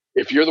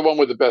If you're the one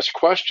with the best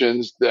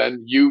questions,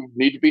 then you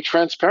need to be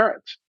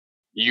transparent.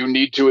 You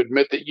need to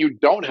admit that you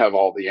don't have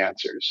all the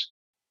answers,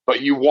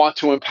 but you want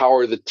to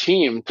empower the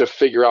team to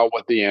figure out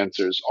what the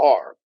answers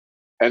are.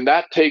 And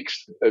that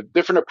takes a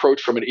different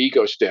approach from an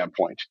ego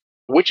standpoint,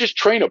 which is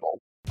trainable.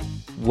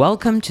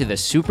 Welcome to the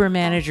Super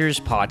Managers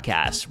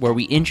Podcast, where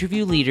we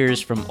interview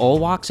leaders from all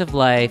walks of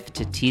life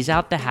to tease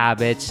out the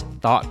habits,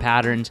 thought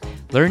patterns,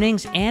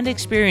 learnings, and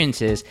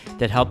experiences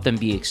that help them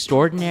be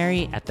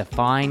extraordinary at the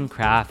fine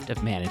craft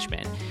of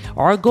management.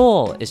 Our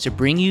goal is to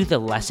bring you the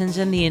lessons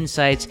and the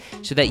insights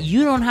so that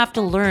you don't have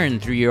to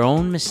learn through your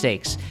own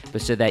mistakes,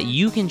 but so that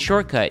you can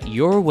shortcut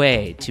your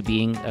way to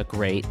being a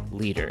great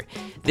leader.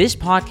 This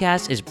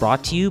podcast is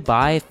brought to you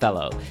by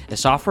Fellow, a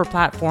software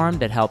platform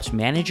that helps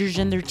managers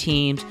and their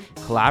teams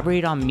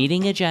collaborate on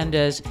meeting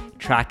agendas,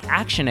 track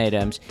action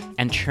items,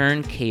 and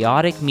turn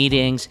chaotic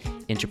meetings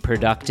into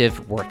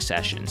productive work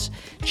sessions.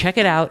 Check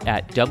it out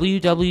at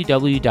www.fellow.app.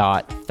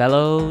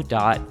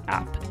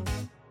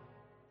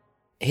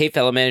 Hey,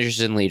 fellow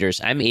managers and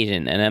leaders, I'm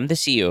Aiden, and I'm the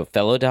CEO of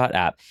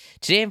Fellow.app.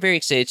 Today, I'm very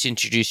excited to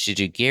introduce you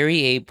to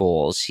Gary A.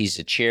 Bolles. He's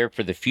the chair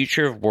for the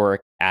future of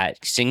work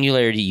at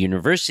Singularity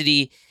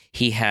University.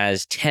 He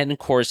has 10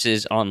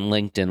 courses on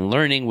LinkedIn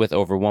Learning with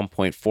over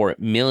 1.4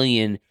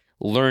 million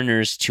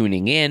learners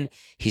tuning in.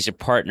 He's a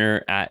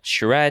partner at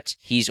Charette.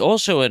 He's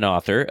also an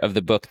author of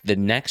the book, The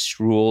Next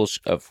Rules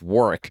of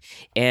Work.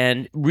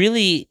 And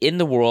really, in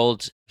the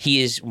world,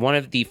 he is one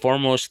of the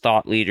foremost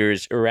thought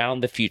leaders around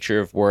the future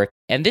of work.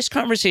 And this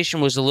conversation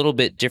was a little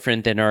bit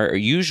different than our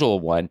usual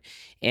one.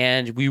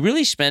 And we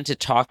really spent it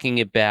talking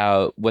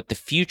about what the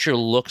future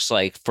looks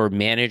like for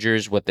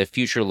managers, what the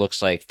future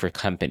looks like for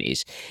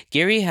companies.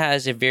 Gary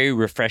has a very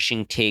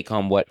refreshing take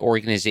on what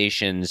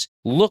organizations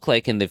look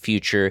like in the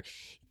future,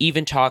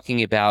 even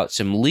talking about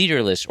some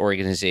leaderless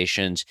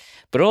organizations.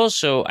 But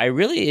also, I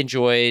really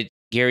enjoyed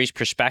Gary's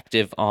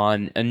perspective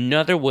on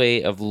another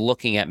way of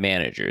looking at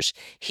managers.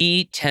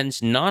 He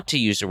tends not to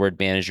use the word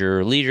manager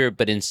or leader,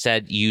 but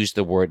instead use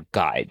the word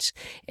guides.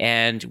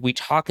 And we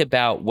talk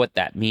about what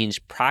that means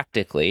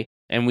practically.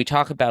 And we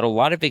talk about a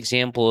lot of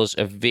examples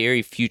of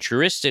very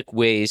futuristic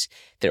ways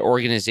that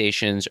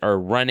organizations are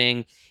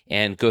running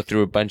and go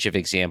through a bunch of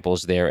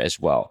examples there as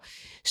well.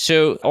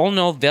 So all in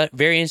all,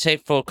 very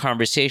insightful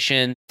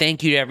conversation.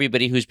 Thank you to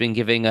everybody who's been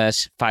giving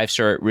us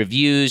 5-star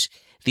reviews.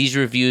 These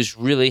reviews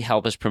really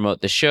help us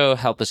promote the show,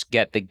 help us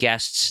get the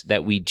guests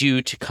that we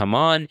do to come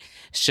on.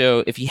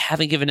 So if you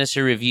haven't given us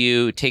a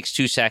review, it takes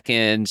 2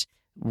 seconds.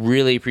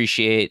 Really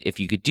appreciate if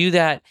you could do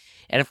that.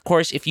 And of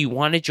course, if you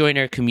want to join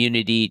our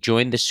community,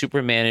 join the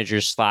Super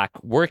Managers Slack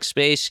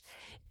workspace.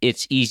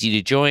 It's easy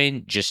to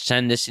join. Just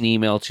send us an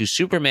email to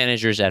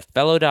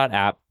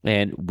supermanagers@fellow.app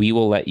and we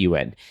will let you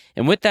in.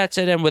 And with that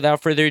said, and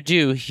without further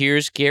ado,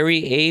 here's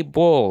Gary A.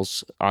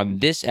 Bolles on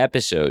this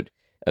episode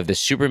of the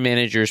Super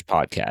Managers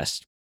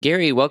Podcast.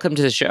 Gary, welcome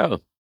to the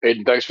show.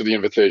 Aiden, thanks for the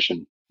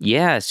invitation.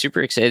 Yeah,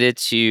 super excited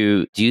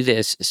to do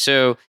this.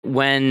 So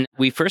when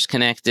we first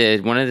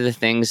connected, one of the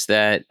things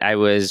that I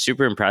was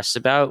super impressed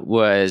about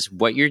was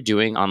what you're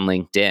doing on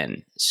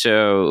LinkedIn.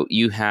 So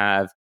you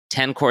have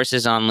 10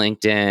 courses on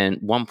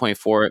LinkedIn,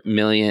 1.4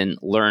 million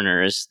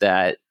learners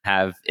that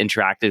have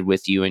interacted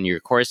with you in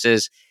your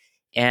courses.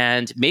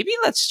 And maybe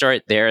let's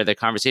start there, the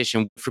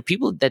conversation. For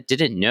people that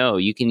didn't know,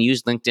 you can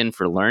use LinkedIn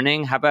for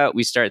learning. How about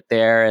we start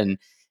there and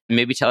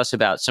maybe tell us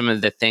about some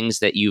of the things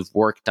that you've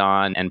worked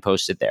on and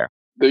posted there?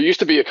 There used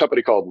to be a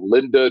company called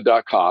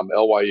lynda.com,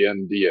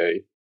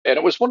 Lynda, and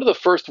it was one of the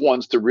first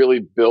ones to really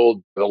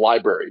build the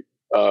library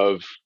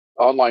of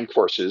online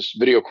courses,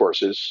 video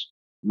courses,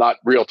 not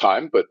real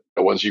time, but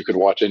the ones you could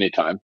watch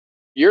anytime.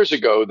 Years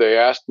ago, they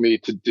asked me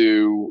to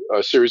do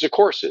a series of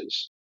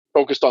courses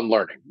focused on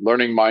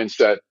learning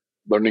mindset,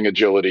 learning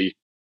agility,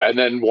 and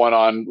then one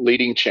on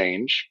leading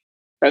change.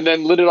 And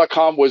then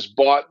lynda.com was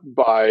bought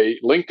by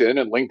LinkedIn,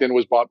 and LinkedIn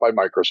was bought by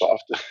Microsoft.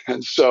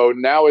 And so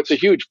now it's a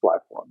huge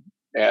platform.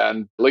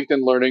 And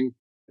LinkedIn Learning,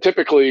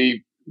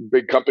 typically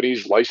big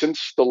companies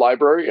license the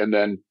library, and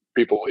then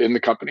people in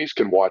the companies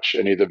can watch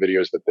any of the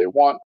videos that they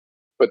want.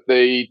 But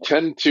they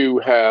tend to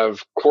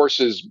have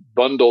courses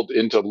bundled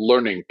into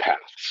learning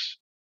paths.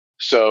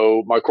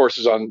 So my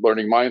courses on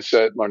learning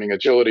mindset, learning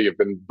agility have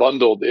been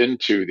bundled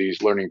into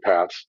these learning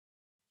paths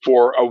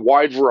for a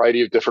wide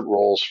variety of different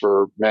roles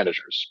for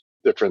managers,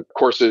 different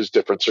courses,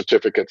 different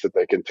certificates that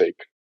they can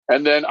take.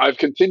 And then I've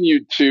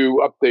continued to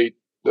update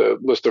the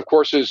list of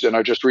courses, and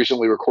I just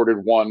recently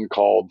recorded one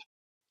called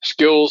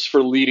Skills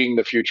for Leading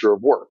the Future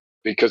of Work,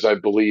 because I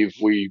believe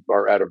we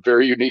are at a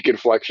very unique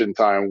inflection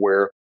time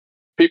where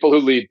people who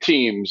lead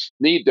teams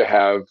need to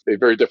have a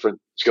very different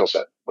skill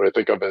set, what I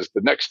think of as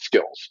the next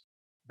skills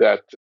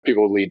that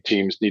people who lead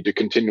teams need to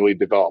continually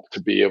develop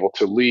to be able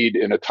to lead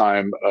in a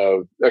time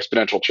of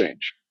exponential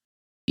change.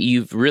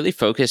 You've really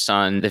focused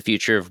on the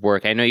future of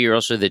work. I know you're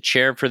also the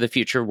chair for the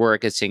future of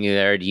work at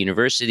Singularity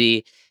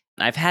University.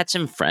 I've had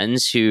some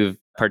friends who've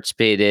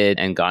participated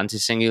and gone to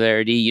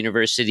Singularity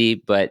University,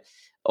 but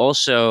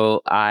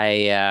Also,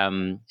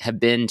 I have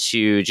been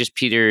to just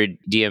Peter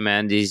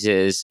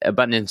Diamandis'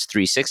 Abundance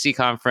 360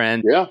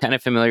 conference, Yeah. kind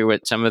of familiar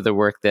with some of the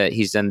work that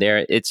he's done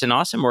there. It's an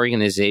awesome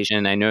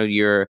organization. I know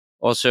you're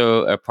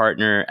also a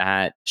partner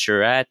at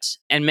Charette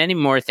and many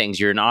more things.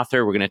 You're an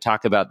author. We're going to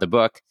talk about the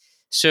book.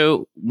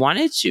 So,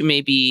 wanted to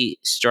maybe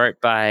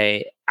start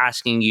by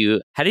asking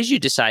you, how did you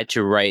decide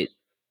to write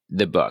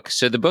the book?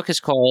 So, the book is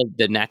called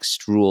The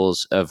Next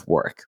Rules of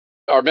Work.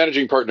 Our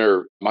managing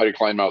partner, Mighty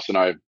Kleinmouse, and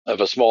I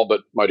have a small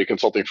but mighty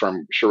consulting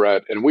firm,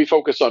 Charette, and we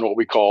focus on what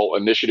we call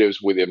initiatives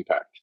with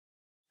impact.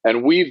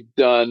 And we've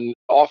done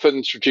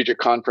often strategic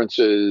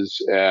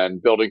conferences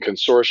and building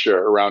consortia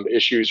around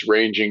issues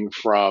ranging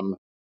from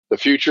the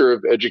future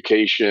of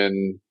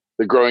education,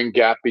 the growing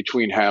gap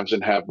between haves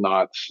and have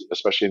nots,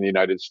 especially in the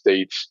United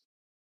States,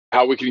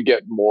 how we can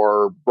get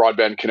more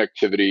broadband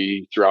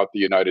connectivity throughout the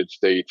United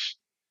States.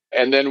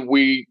 And then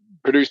we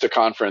produced a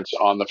conference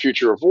on the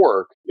future of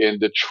work in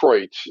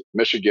Detroit,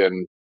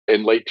 Michigan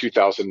in late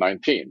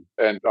 2019.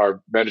 And our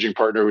managing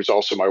partner, who's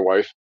also my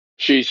wife,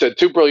 she said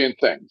two brilliant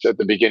things at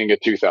the beginning of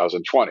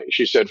 2020.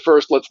 She said,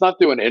 first, let's not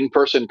do an in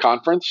person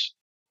conference,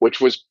 which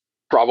was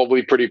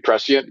probably pretty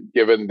prescient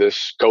given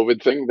this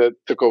COVID thing that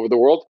took over the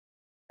world.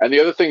 And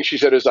the other thing she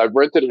said is, I've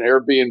rented an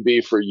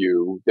Airbnb for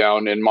you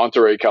down in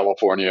Monterey,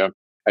 California,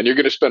 and you're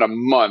going to spend a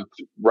month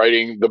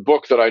writing the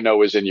book that I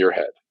know is in your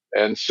head.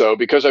 And so,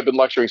 because I've been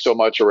lecturing so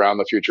much around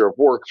the future of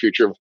work,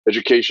 future of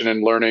education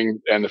and learning,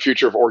 and the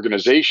future of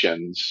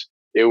organizations,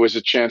 it was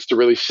a chance to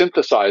really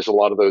synthesize a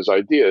lot of those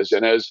ideas.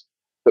 And as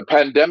the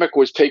pandemic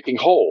was taking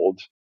hold,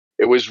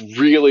 it was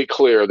really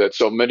clear that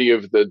so many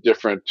of the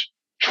different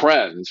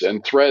trends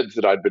and threads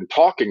that I'd been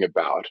talking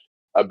about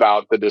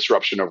the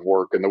disruption of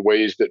work and the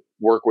ways that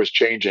work was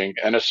changing,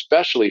 and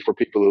especially for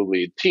people who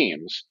lead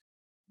teams,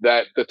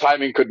 that the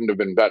timing couldn't have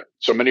been better.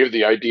 So many of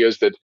the ideas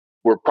that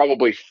were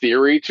probably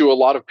theory to a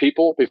lot of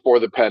people before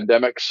the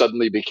pandemic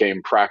suddenly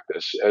became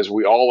practice as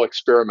we all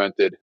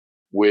experimented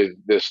with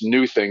this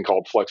new thing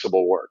called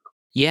flexible work.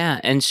 Yeah.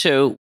 And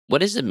so,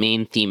 what is the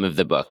main theme of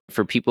the book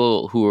for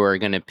people who are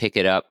going to pick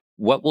it up?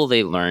 What will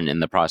they learn in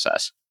the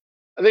process?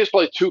 I think there's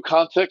probably two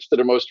contexts that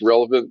are most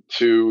relevant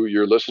to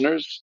your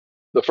listeners.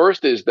 The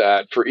first is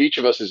that for each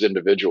of us as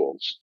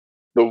individuals,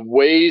 the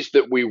ways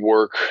that we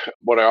work,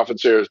 what I often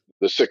say are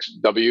the six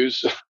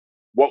W's: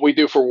 what we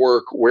do for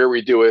work, where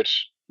we do it,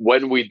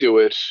 when we do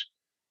it,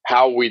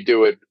 how we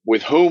do it,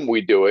 with whom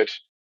we do it,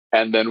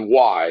 and then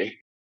why.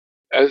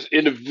 As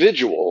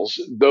individuals,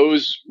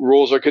 those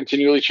rules are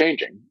continually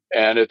changing.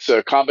 And it's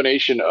a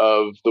combination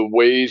of the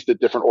ways that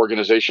different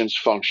organizations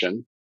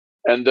function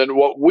and then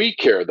what we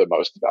care the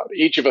most about,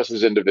 each of us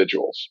as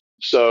individuals.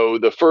 So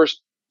the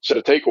first set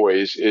of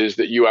takeaways is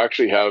that you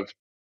actually have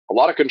a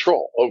lot of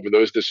control over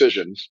those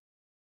decisions.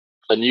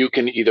 And you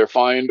can either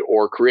find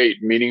or create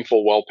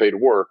meaningful, well paid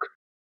work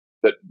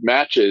that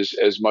matches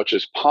as much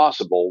as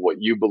possible what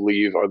you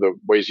believe are the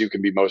ways you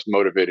can be most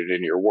motivated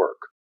in your work.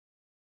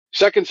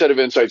 Second set of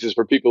insights is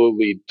for people who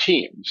lead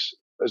teams.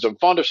 As I'm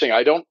fond of saying,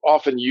 I don't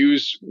often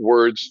use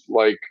words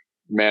like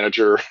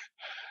manager,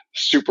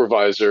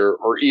 supervisor,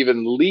 or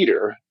even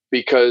leader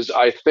because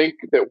I think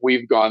that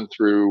we've gone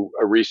through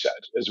a reset.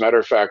 As a matter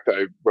of fact,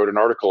 I wrote an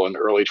article in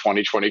early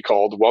 2020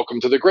 called Welcome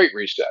to the Great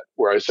Reset,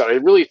 where I said, I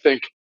really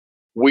think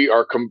we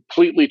are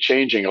completely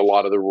changing a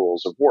lot of the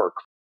rules of work.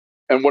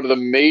 And one of the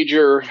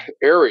major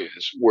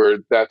areas where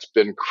that's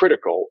been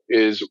critical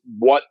is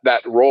what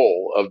that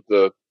role of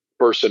the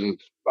person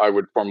I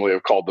would formerly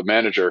have called the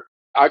manager.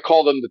 I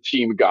call them the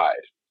team guide.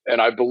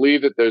 And I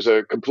believe that there's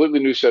a completely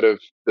new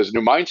there's a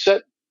new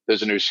mindset,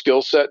 there's a new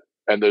skill set,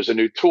 and there's a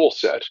new tool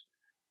set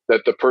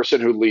that the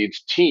person who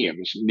leads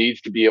teams needs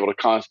to be able to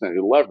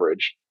constantly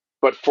leverage.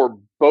 But for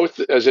both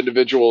as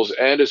individuals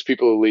and as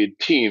people who lead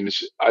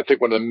teams, I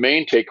think one of the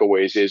main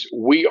takeaways is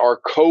we are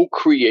co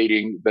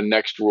creating the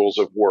next rules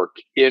of work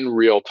in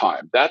real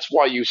time. That's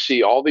why you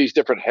see all these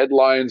different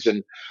headlines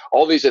and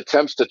all these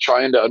attempts to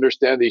try and to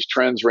understand these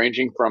trends,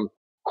 ranging from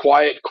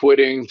quiet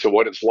quitting to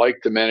what it's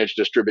like to manage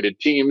distributed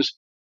teams.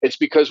 It's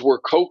because we're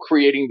co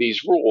creating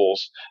these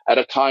rules at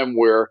a time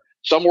where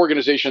some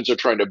organizations are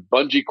trying to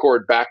bungee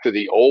cord back to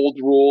the old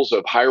rules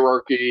of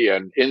hierarchy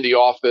and in the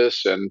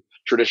office and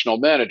traditional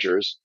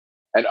managers.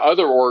 And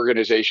other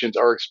organizations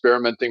are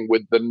experimenting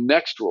with the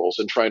next rules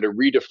and trying to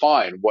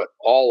redefine what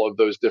all of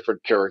those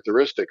different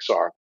characteristics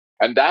are.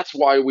 And that's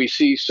why we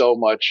see so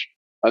much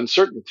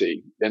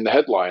uncertainty in the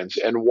headlines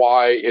and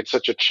why it's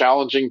such a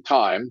challenging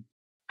time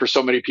for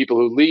so many people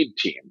who lead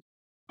teams.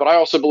 But I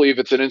also believe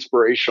it's an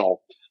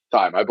inspirational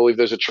time. I believe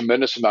there's a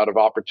tremendous amount of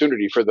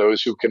opportunity for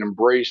those who can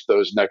embrace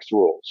those next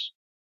rules.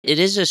 It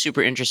is a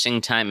super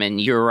interesting time. And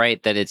you're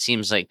right that it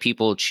seems like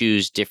people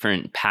choose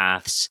different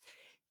paths.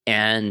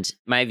 And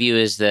my view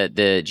is that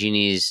the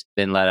genie's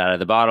been let out of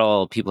the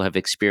bottle. People have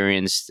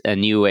experienced a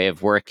new way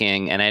of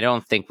working. And I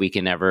don't think we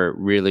can ever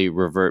really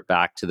revert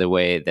back to the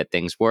way that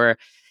things were.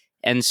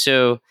 And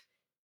so,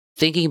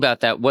 thinking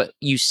about that, what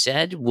you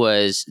said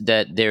was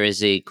that there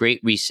is a great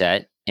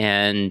reset.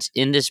 And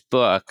in this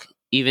book,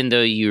 even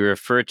though you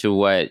refer to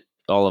what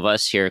all of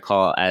us here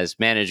call as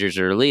managers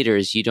or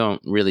leaders, you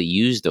don't really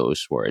use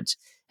those words,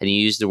 and you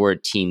use the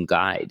word team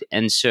guide.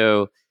 And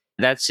so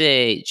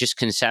just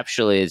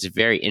conceptually, it's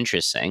very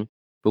interesting.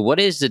 But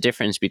what is the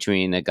difference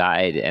between a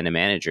guide and a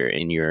manager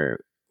in your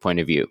point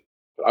of view?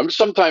 I'm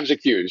sometimes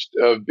accused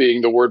of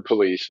being the word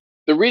police.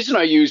 The reason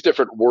I use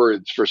different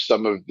words for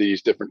some of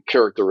these different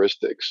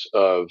characteristics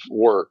of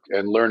work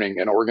and learning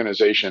and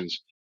organizations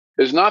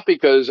is not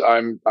because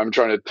I'm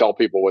trying to tell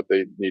people what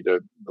they need to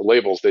the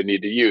labels they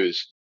need to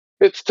use.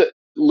 It's to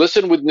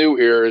listen with new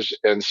ears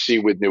and see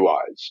with new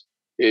eyes.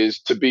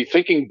 Is to be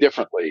thinking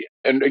differently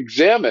and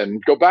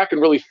go back and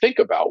really think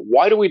about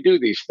why do we do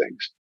these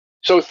things?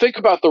 So think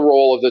about the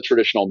role of the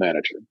traditional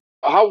manager.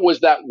 How was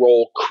that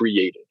role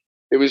created?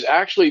 It was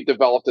actually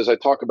developed, as I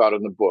talk about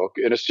in the book,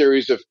 in a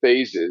series of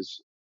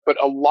phases.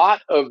 But a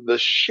lot of the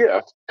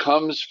shift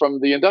comes from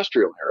the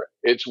industrial era.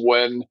 It's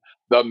when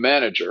the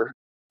manager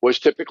was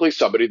typically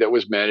somebody that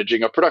was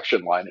managing a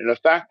production line in a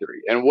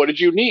factory. And what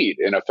did you need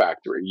in a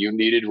factory? You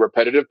needed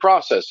repetitive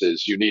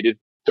processes. You needed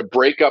to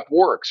break up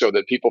work so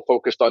that people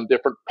focused on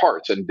different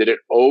parts and did it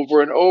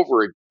over and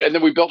over. And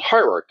then we built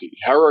hierarchy.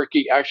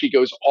 Hierarchy actually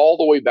goes all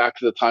the way back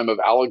to the time of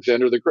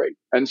Alexander the Great.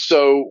 And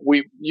so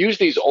we use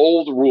these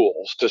old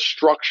rules to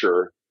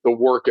structure the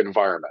work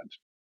environment.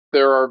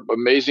 There are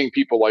amazing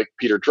people like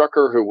Peter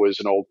Drucker, who was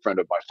an old friend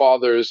of my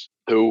father's,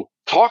 who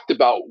talked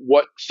about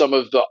what some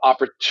of the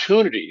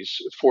opportunities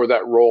for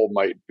that role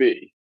might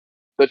be.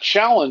 The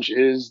challenge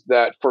is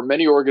that for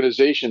many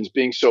organizations,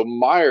 being so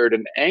mired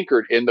and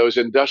anchored in those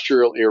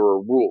industrial era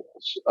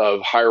rules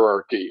of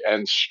hierarchy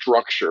and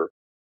structure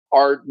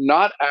are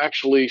not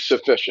actually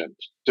sufficient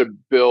to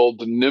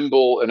build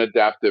nimble and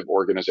adaptive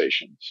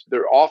organizations.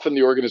 They're often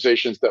the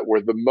organizations that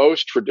were the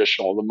most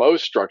traditional, the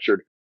most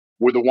structured,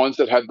 were the ones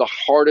that had the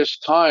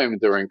hardest time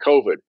during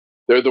COVID.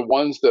 They're the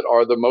ones that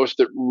are the most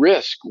at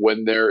risk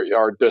when there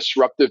are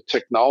disruptive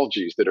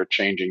technologies that are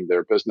changing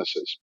their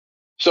businesses.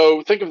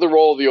 So think of the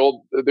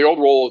old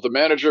role of the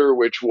manager,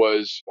 which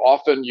was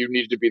often you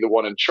needed to be the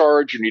one in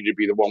charge, you needed to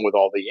be the one with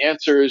all the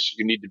answers,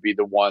 you need to be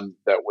the one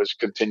that was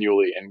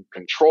continually in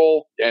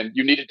control, and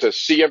you needed to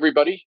see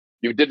everybody.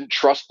 You didn't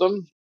trust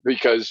them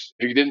because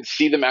if you didn't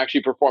see them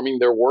actually performing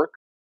their work,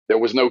 there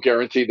was no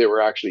guarantee they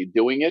were actually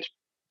doing it.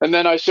 And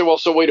then I said, well,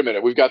 so wait a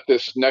minute, we've got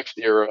this next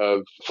era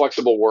of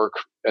flexible work,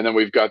 and then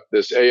we've got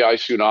this AI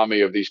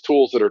tsunami of these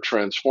tools that are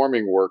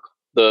transforming work.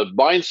 The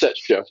mindset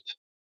shift,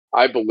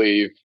 I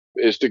believe,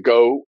 is to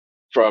go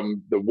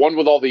from the one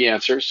with all the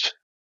answers,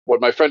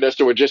 what my friend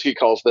Esther Wojcicki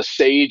calls the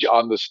sage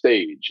on the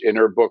stage in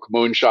her book,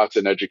 Moonshots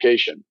in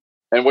Education.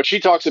 And what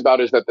she talks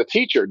about is that the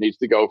teacher needs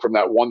to go from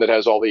that one that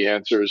has all the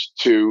answers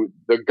to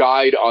the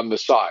guide on the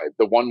side,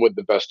 the one with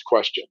the best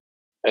question.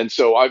 And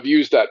so I've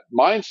used that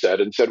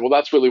mindset and said, well,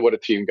 that's really what a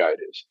team guide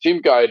is. Team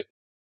guide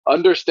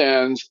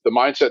understands the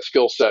mindset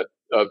skill set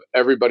of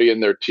everybody in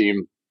their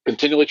team,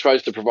 continually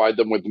tries to provide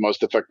them with the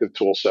most effective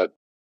tool set,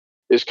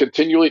 is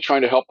continually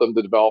trying to help them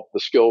to develop the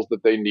skills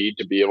that they need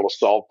to be able to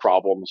solve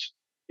problems,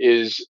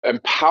 is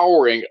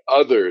empowering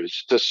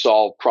others to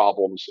solve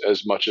problems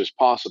as much as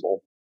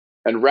possible.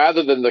 And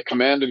rather than the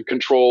command and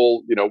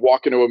control,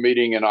 walk into a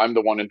meeting and I'm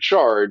the one in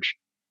charge,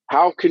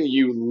 how can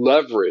you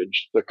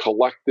leverage the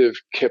collective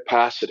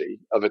capacity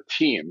of a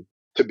team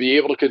to be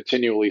able to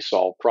continually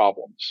solve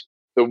problems?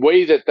 The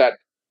way that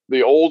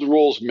the old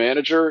rules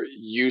manager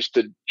used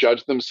to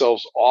judge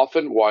themselves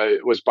often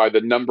was by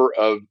the number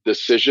of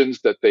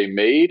decisions that they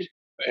made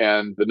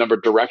and the number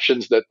of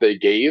directions that they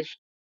gave.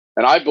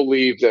 And I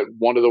believe that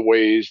one of the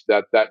ways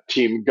that that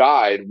team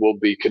guide will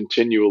be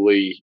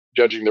continually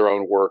judging their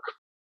own work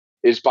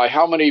is by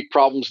how many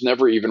problems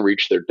never even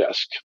reach their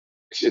desk.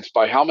 It's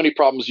by how many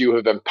problems you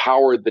have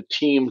empowered the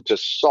team to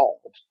solve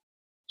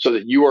so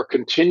that you are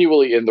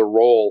continually in the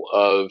role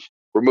of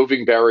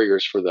removing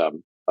barriers for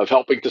them, of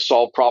helping to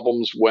solve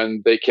problems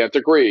when they can't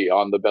agree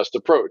on the best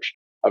approach,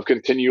 of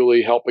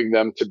continually helping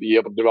them to be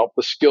able to develop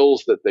the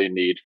skills that they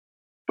need.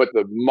 But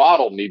the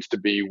model needs to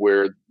be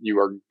where you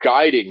are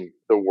guiding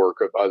the work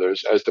of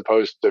others as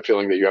opposed to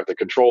feeling that you have to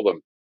control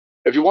them.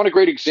 If you want a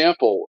great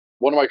example,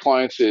 one of my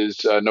clients is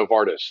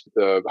Novartis,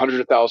 the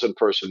 100,000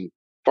 person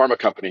pharma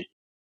company.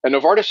 And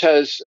Novartis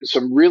has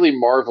some really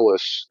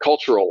marvelous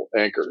cultural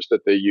anchors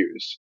that they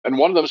use. And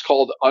one of them is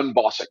called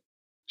unbossing.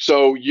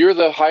 So you're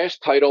the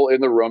highest title in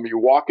the room. You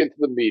walk into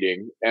the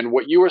meeting, and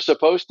what you are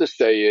supposed to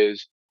say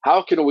is,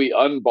 how can we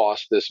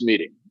unboss this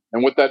meeting?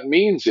 And what that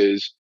means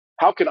is,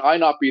 how can I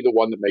not be the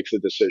one that makes the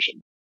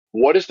decision?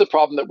 What is the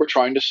problem that we're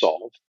trying to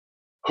solve?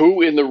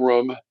 Who in the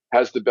room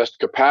has the best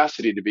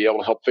capacity to be able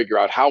to help figure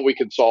out how we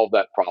can solve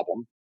that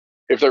problem?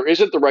 If there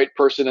isn't the right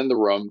person in the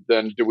room,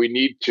 then do we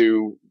need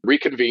to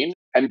reconvene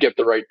and get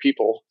the right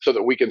people so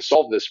that we can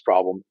solve this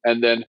problem?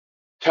 And then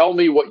tell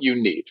me what you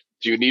need.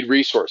 Do you need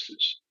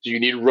resources? Do you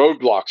need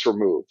roadblocks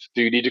removed?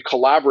 Do you need to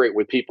collaborate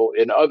with people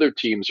in other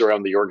teams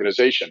around the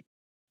organization?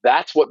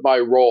 That's what my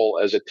role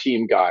as a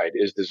team guide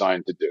is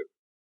designed to do.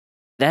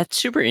 That's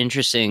super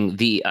interesting.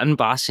 The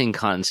unbossing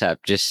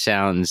concept just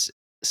sounds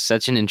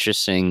such an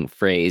interesting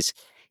phrase.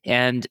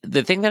 And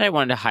the thing that I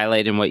wanted to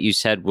highlight in what you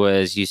said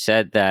was you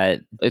said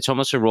that it's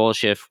almost a role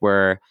shift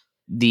where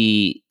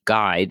the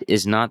guide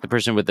is not the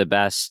person with the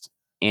best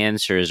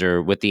answers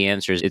or with the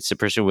answers, it's the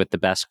person with the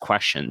best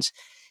questions.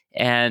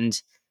 And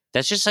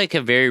that's just like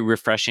a very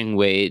refreshing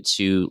way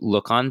to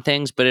look on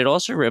things. But it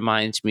also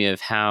reminds me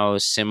of how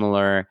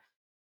similar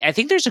I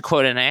think there's a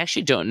quote, and I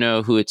actually don't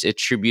know who it's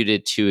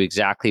attributed to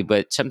exactly,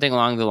 but something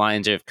along the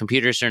lines of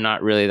computers are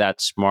not really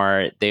that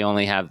smart. They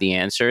only have the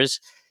answers.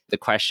 The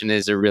question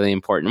is a really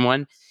important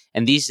one.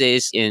 And these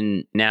days,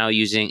 in now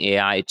using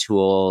AI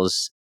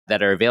tools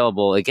that are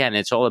available, again,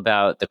 it's all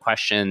about the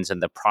questions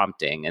and the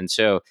prompting. And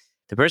so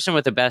the person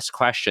with the best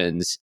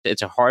questions,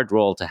 it's a hard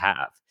role to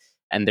have.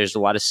 And there's a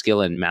lot of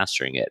skill in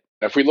mastering it.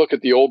 If we look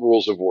at the old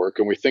rules of work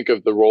and we think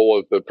of the role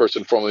of the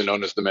person formerly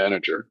known as the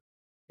manager,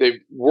 they've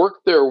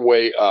worked their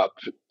way up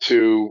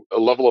to a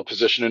level of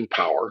position and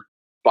power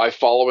by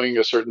following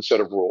a certain set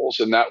of rules.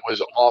 And that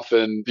was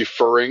often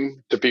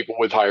deferring to people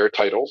with higher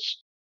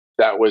titles.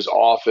 That was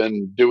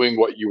often doing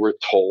what you were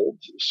told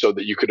so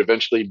that you could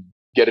eventually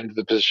get into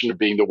the position of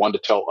being the one to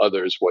tell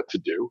others what to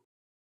do.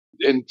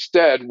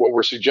 Instead, what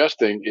we're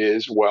suggesting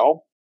is,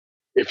 well,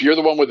 if you're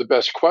the one with the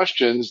best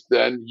questions,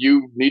 then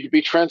you need to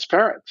be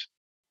transparent.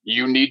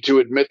 You need to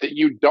admit that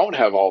you don't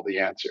have all the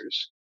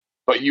answers,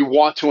 but you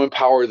want to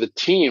empower the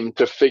team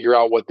to figure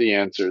out what the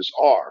answers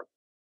are.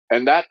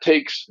 And that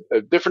takes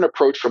a different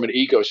approach from an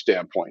ego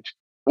standpoint,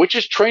 which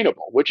is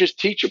trainable, which is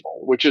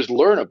teachable, which is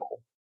learnable.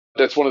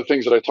 That's one of the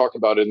things that I talk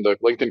about in the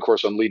LinkedIn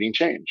course on leading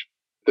change.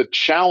 The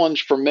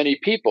challenge for many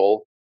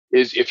people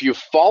is if you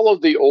follow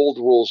the old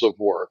rules of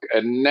work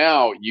and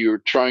now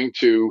you're trying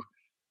to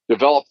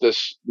develop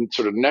this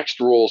sort of next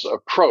rules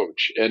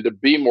approach and to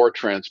be more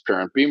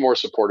transparent, be more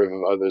supportive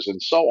of others,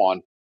 and so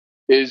on,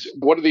 is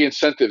what are the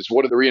incentives?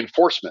 What are the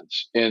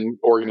reinforcements in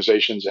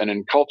organizations and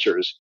in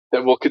cultures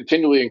that will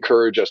continually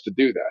encourage us to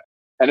do that?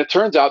 And it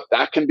turns out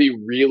that can be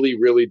really,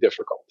 really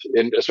difficult.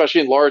 And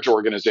especially in large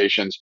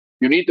organizations,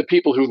 you need the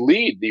people who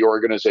lead the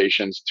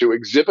organizations to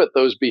exhibit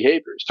those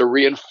behaviors, to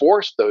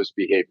reinforce those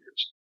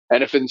behaviors.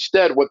 And if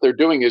instead what they're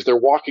doing is they're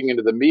walking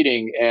into the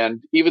meeting,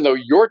 and even though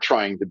you're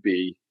trying to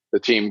be the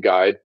team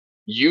guide,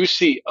 you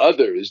see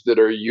others that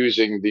are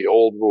using the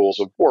old rules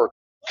of work,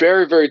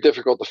 very, very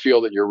difficult to feel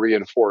that you're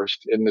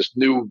reinforced in this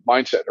new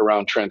mindset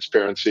around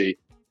transparency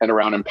and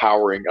around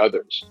empowering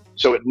others.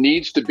 So it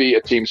needs to be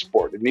a team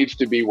sport. It needs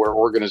to be where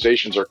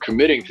organizations are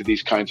committing to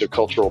these kinds of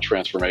cultural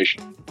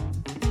transformation.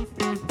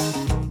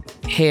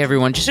 Hey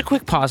everyone, just a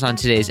quick pause on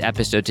today's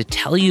episode to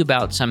tell you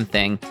about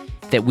something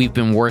that we've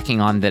been working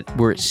on that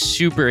we're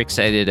super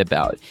excited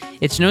about.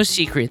 It's no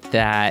secret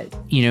that,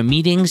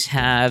 meetings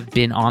have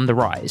been on the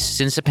rise.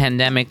 Since the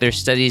pandemic, there's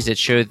studies that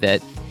show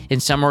that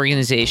in some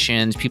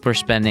organizations, people are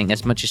spending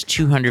as much as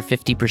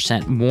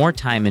 250% more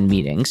time in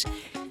meetings.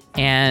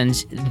 And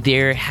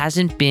there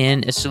hasn't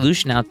been a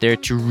solution out there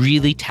to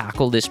really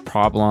tackle this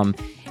problem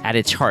at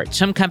its heart.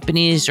 Some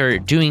companies are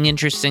doing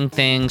interesting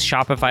things.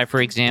 Shopify,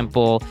 for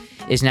example,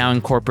 is now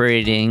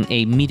incorporating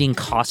a meeting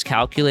cost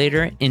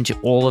calculator into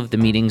all of the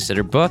meetings that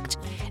are booked.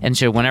 And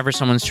so whenever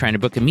someone's trying to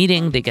book a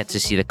meeting, they get to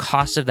see the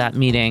cost of that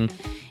meeting.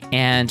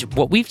 And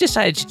what we've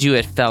decided to do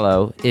at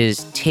Fellow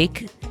is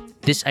take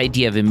this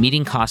idea of a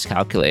meeting cost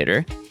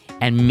calculator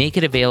and make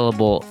it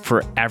available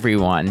for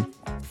everyone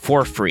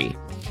for free.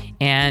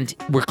 And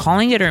we're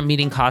calling it our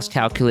meeting cost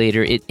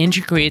calculator. It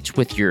integrates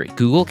with your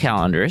Google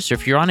Calendar. So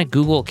if you're on a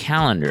Google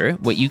Calendar,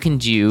 what you can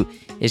do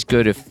is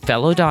go to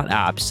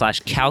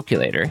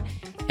fellow.app/calculator.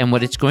 And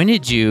what it's going to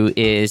do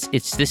is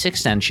it's this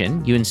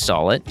extension. You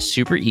install it,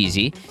 super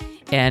easy.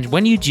 And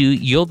when you do,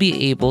 you'll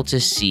be able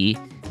to see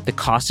the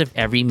cost of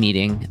every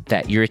meeting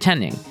that you're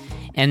attending.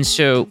 And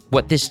so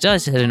what this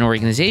does at an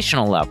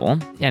organizational level,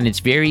 and it's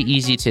very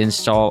easy to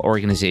install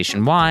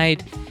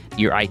organization-wide,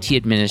 your IT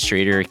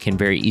administrator can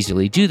very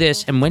easily do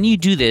this. And when you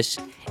do this,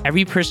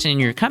 every person in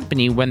your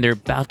company, when they're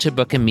about to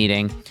book a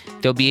meeting,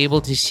 they'll be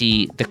able to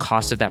see the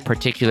cost of that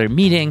particular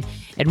meeting.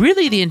 And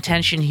really the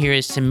intention here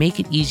is to make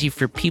it easy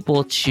for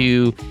people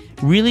to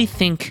really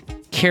think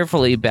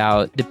carefully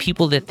about the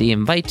people that they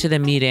invite to the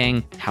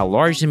meeting, how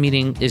large the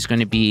meeting is going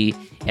to be,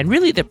 and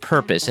really the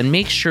purpose, and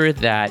make sure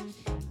that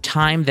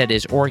time that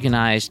is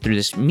organized through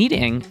this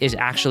meeting is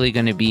actually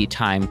going to be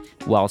time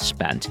well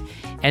spent.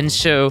 And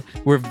so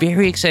we're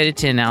very excited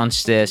to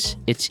announce this.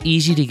 It's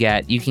easy to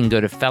get. You can go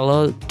to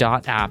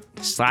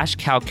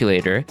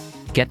fellow.app/calculator,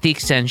 get the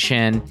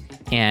extension,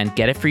 and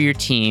get it for your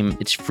team.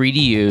 It's free to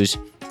use.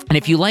 And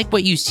if you like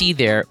what you see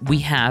there, we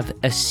have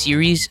a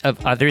series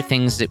of other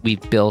things that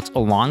we've built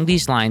along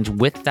these lines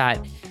with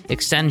that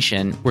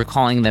extension. We're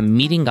calling them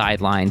meeting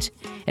guidelines.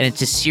 And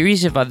it's a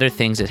series of other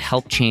things that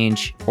help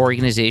change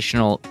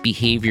organizational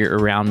behavior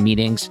around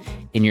meetings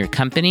in your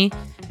company.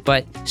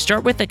 But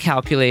start with the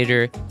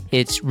calculator.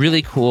 It's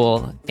really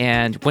cool.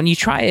 And when you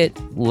try it,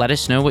 let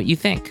us know what you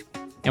think.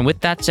 And with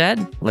that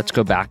said, let's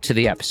go back to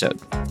the episode.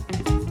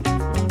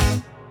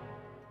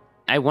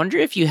 I wonder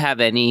if you have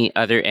any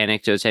other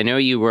anecdotes. I know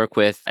you work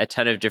with a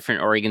ton of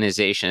different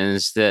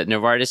organizations. The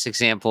Novartis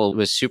example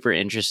was super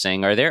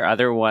interesting. Are there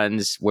other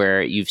ones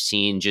where you've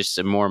seen just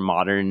a more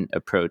modern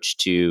approach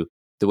to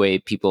the way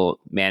people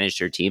manage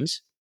their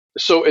teams?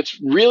 So it's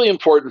really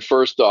important,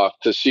 first off,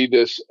 to see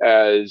this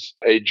as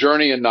a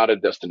journey and not a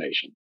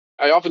destination.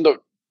 I often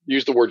don't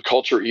use the word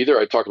culture either.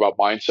 I talk about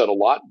mindset a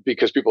lot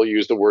because people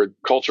use the word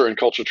culture and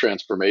culture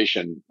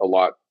transformation a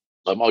lot.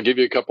 I'll give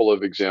you a couple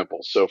of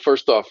examples. So,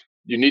 first off,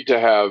 you need to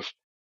have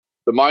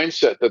the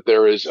mindset that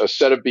there is a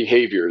set of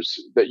behaviors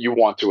that you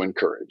want to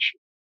encourage.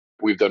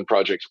 We've done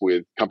projects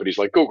with companies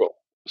like Google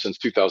since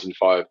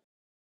 2005.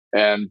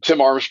 And Tim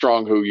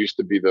Armstrong, who used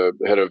to be the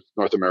head of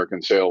North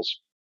American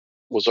sales,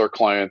 was our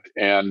client.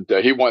 And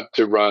he went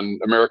to run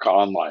America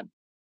Online.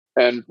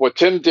 And what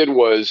Tim did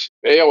was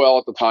AOL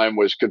at the time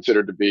was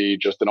considered to be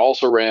just an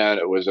also ran.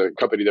 It was a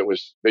company that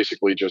was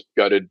basically just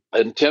gutted.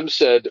 And Tim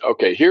said,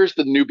 okay, here's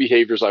the new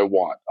behaviors I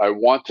want. I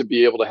want to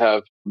be able to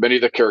have many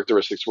of the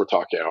characteristics we're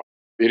talking about.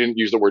 He didn't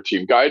use the word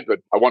team guide, but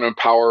I want to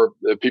empower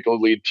the people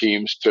who lead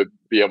teams to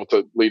be able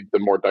to lead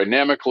them more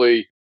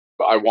dynamically.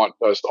 I want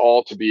us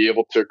all to be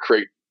able to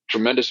create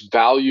tremendous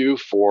value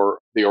for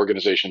the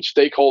organization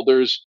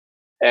stakeholders.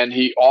 And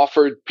he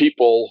offered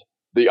people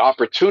the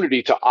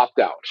opportunity to opt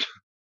out,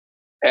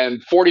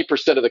 and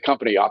 40% of the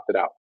company opted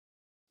out.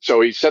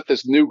 So he set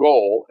this new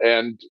goal,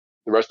 and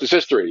the rest is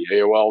history.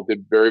 AOL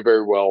did very,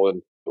 very well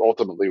and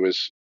ultimately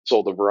was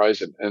sold to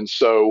Verizon. And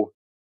so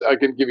I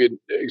can give you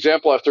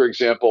example after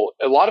example.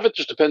 A lot of it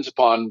just depends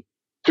upon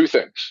two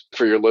things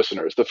for your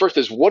listeners. The first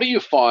is, what do you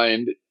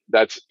find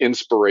that's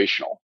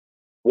inspirational?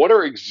 What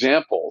are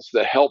examples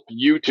that help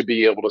you to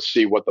be able to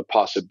see what the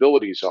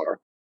possibilities are?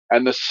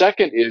 And the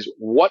second is,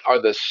 what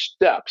are the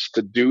steps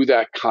to do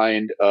that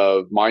kind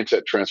of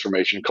mindset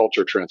transformation,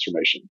 culture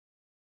transformation?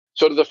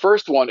 So, to the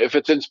first one, if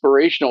it's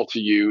inspirational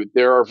to you,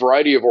 there are a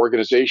variety of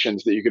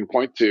organizations that you can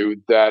point to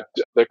that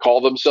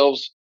call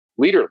themselves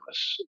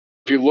leaderless.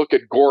 If you look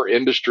at Gore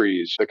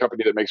Industries, the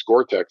company that makes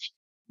Gore-Tex,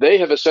 they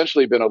have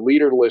essentially been a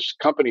leaderless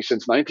company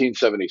since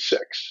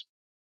 1976.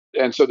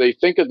 And so they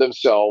think of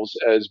themselves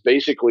as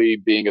basically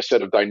being a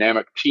set of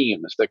dynamic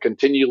teams that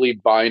continually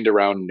bind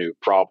around new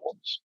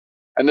problems.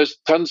 And there's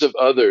tons of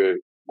other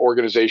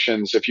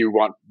organizations. If you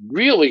want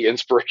really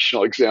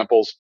inspirational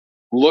examples,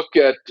 look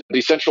at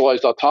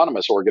decentralized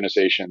autonomous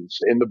organizations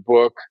in the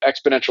book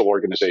Exponential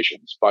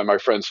Organizations by my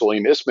friend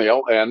Salim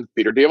Ismail and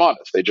Peter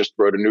Diamandis. They just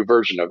wrote a new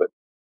version of it.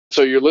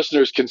 So your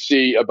listeners can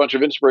see a bunch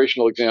of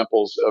inspirational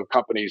examples of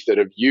companies that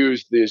have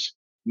used these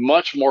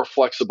much more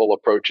flexible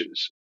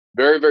approaches,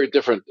 very, very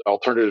different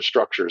alternative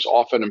structures,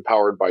 often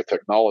empowered by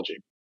technology.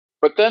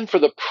 But then for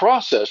the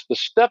process, the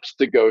steps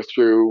to go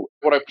through,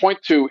 what I point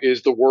to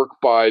is the work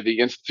by the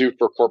Institute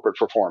for Corporate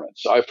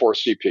Performance,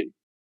 I4CP.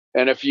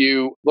 And if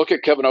you look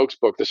at Kevin Oakes'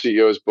 book, the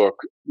CEO's book,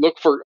 look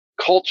for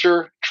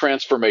culture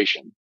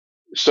transformation.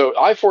 So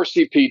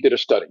I4CP did a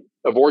study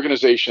of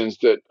organizations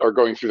that are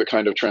going through the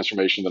kind of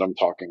transformation that I'm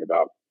talking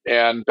about.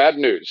 And bad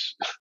news,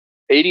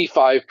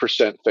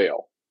 85%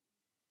 fail.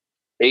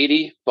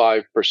 85%.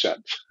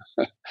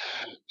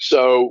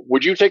 So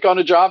would you take on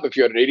a job if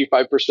you had an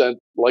 85%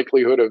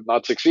 likelihood of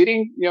not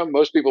succeeding?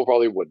 Most people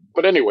probably wouldn't.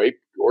 But anyway,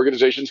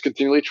 organizations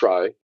continually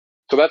try.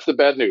 So that's the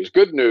bad news.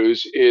 Good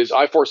news is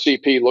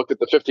I4CP looked at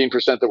the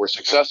 15% that were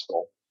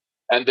successful,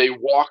 and they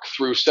walk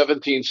through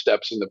 17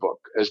 steps in the book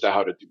as to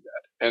how to do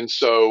that. And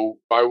so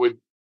I would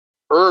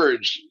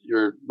urge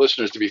your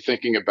listeners to be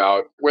thinking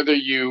about whether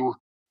you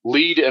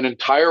lead an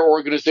entire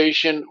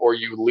organization or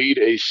you lead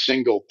a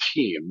single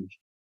team,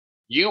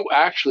 you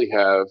actually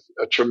have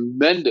a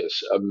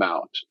tremendous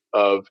amount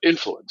of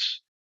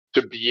influence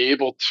to be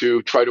able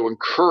to try to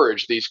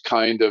encourage these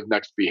kind of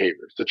next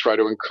behaviors, to try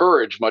to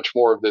encourage much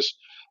more of this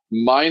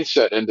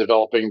mindset and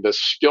developing the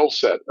skill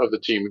set of the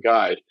team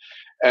guide.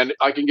 And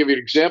I can give you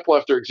example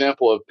after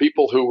example of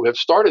people who have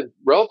started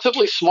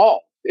relatively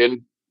small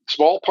in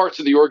small parts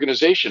of the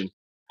organization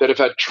that have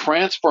had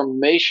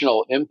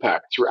transformational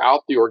impact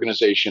throughout the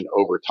organization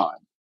over time.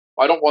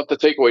 I don't want the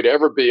takeaway to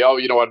ever be, oh,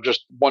 I'm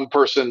just one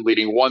person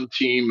leading one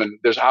team and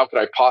there's how could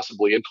I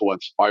possibly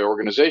influence my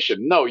organization?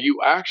 No, you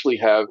actually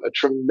have a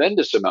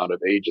tremendous amount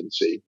of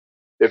agency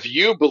if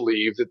you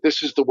believe that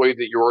this is the way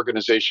that your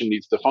organization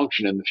needs to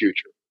function in the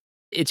future.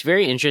 It's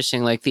very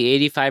interesting, like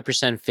the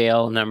 85%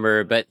 fail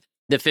number, but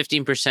the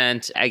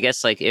 15%, I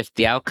guess, like if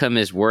the outcome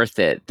is worth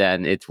it,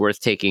 then it's worth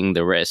taking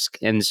the risk.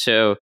 And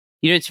so,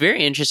 it's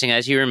very interesting,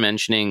 as you were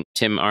mentioning,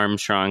 Tim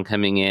Armstrong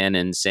coming in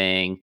and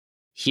saying,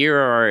 here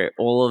are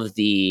all of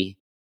the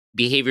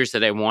behaviors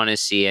that I want to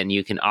see, and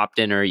you can opt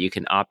in or you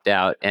can opt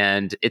out.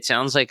 And it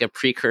sounds like a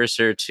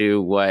precursor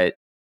to what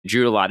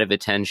drew a lot of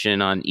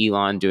attention on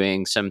Elon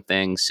doing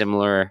something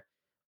similar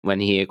when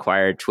he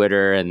acquired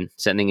Twitter and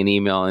sending an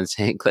email and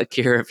saying, click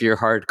here if you're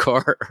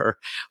hardcore, or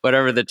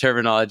whatever the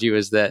terminology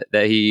was that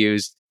he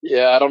used.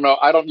 Yeah, I don't know.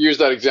 I don't use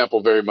that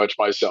example very much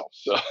myself.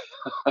 So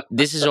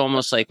This is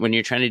almost like when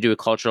you're trying to do a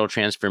cultural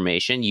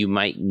transformation, you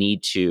might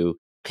need to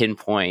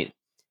pinpoint,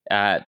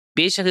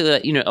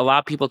 basically,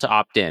 allow people to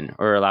opt in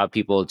or allow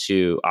people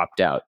to opt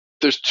out.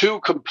 There's two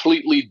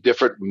completely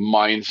different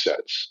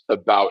mindsets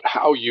about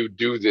how you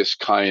do this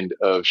kind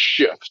of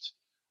shift,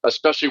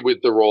 especially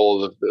with the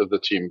role of the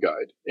team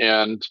guide.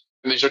 And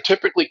these are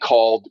typically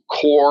called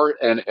core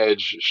and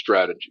edge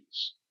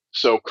strategies.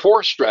 So,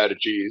 core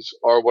strategies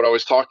are what I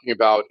was talking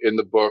about in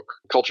the book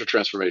Culture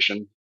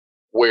Transformation,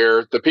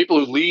 where the people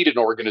who lead an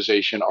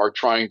organization are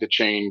trying to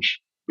change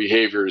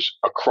behaviors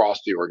across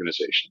the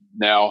organization.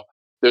 Now,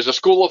 there's a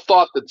school of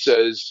thought that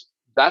says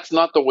that's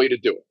not the way to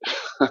do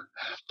it.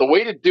 The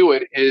way to do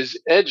it is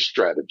edge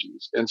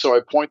strategies. And so I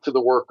point to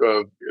the work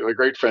of my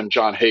great friend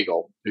John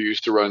Hagel, who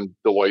used to run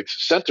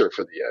Deloitte's Center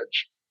for the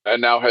Edge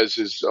and now has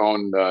his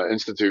own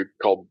institute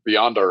called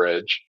Beyond Our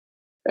Edge.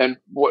 And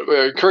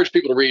I encourage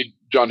people to read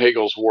John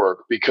Hagel's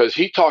work because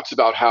he talks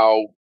about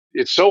how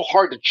it's so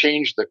hard to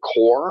change the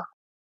core,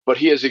 but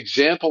he has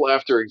example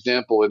after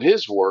example in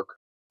his work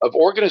of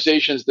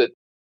organizations that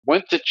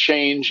went to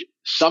change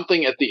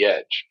something at the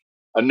edge,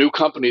 a new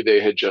company they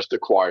had just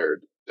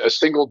acquired, a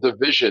single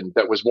division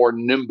that was more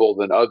nimble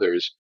than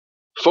others,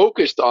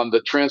 focused on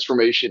the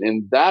transformation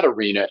in that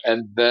arena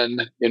and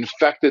then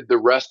infected the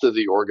rest of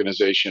the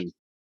organization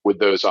with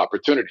those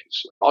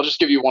opportunities. I'll just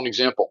give you one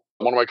example.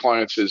 One of my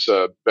clients is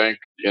a bank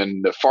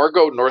in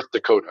Fargo, North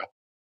Dakota,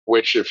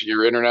 which, if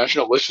your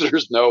international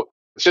listeners know,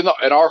 it's in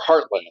our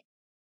heartland.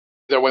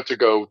 I went to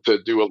go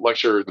to do a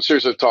lecture, a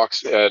series of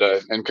talks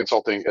and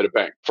consulting at a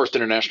bank, First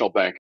International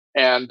Bank.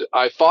 And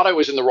I thought I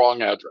was in the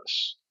wrong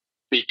address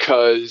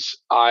because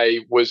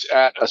I was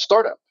at a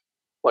startup.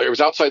 Like, it was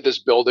outside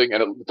this building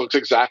and it looks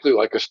exactly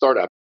like a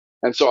startup.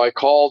 And so I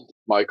called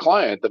my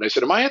client and I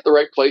said, "Am I at the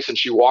right place?" And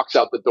she walks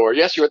out the door.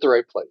 "Yes, you're at the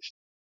right place."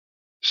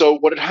 So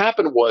what had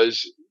happened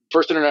was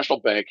First International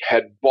Bank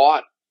had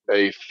bought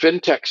a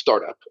fintech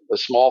startup, a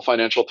small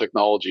financial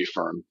technology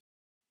firm,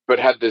 but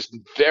had this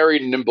very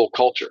nimble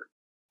culture.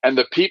 And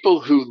the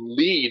people who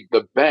lead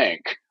the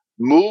bank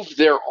moved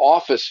their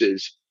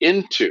offices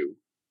into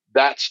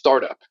that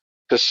startup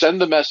to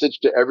send the message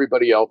to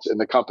everybody else in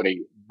the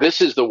company. This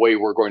is the way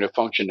we're going to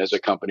function as a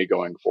company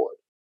going forward.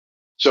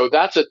 So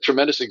that's a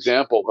tremendous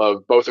example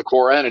of both a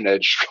core and an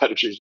edge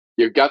strategy.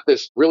 You've got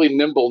this really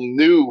nimble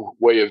new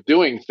way of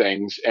doing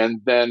things. And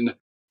then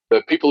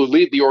the people who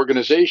lead the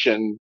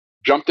organization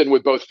jumped in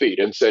with both feet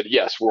and said,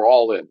 yes, we're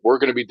all in. We're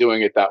going to be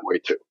doing it that way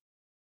too.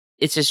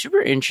 It's a super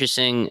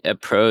interesting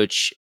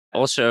approach.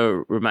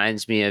 Also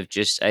reminds me of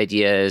just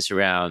ideas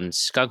around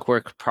skunk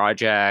work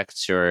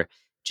projects or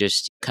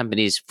just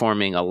companies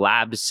forming a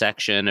lab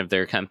section of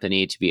their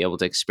company to be able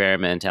to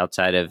experiment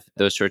outside of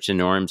those sorts of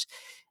norms.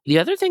 The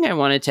other thing I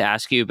wanted to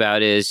ask you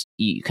about is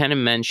you kind of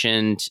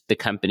mentioned the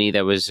company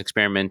that was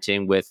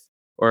experimenting with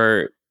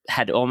or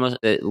had almost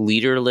a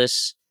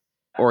leaderless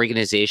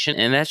organization.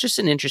 And that's just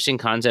an interesting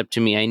concept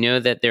to me. I know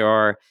that there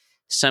are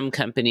some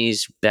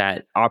companies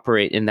that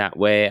operate in that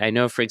way. I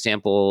know, for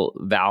example,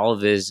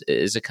 Valve is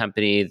a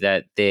company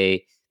that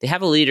they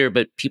have a leader,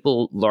 but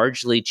people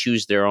largely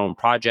choose their own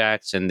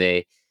projects and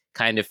they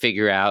kind of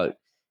figure out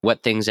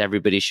what things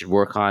everybody should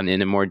work on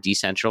in a more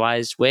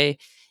decentralized way.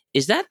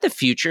 Is that the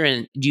future?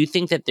 And do you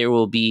think that there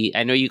will be,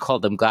 I know you call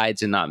them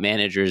guides and not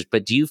managers,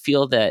 but do you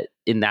feel that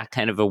in that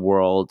kind of a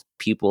world,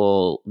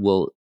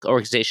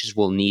 organizations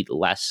will need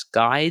less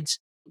guides?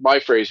 My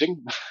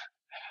phrasing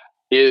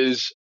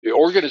is the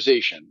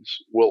organizations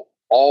will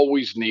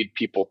always need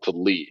people to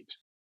lead.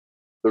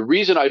 The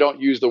reason I don't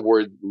use the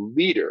word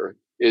leader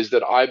is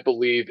that I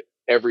believe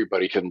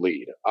everybody can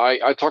lead.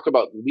 I talk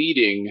about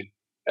leading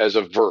as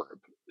a verb.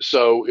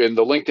 So in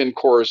the LinkedIn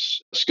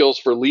course, Skills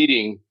for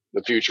Leading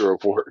the Future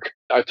of Work,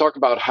 I talk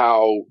about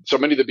how so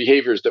many of the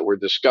behaviors that we're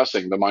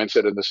discussing, the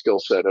mindset and the skill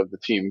set of the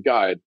team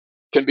guide,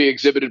 can be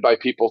exhibited by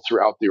people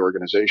throughout the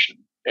organization.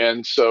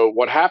 And so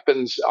what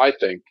happens, I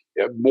think,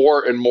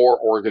 more and more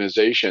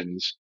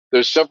organizations,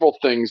 there's several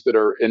things that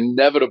are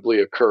inevitably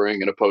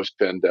occurring in a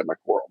post-pandemic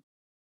world.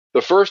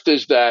 The first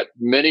is that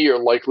many are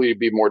likely to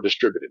be more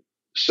distributed.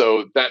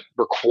 So that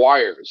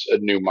requires a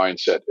new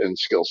mindset and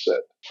skill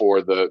set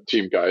for the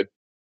team guide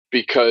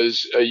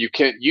because you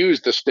can't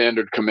use the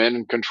standard command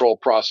and control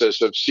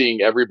process of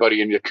seeing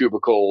everybody in your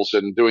cubicles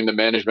and doing the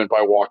management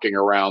by walking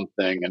around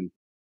thing. And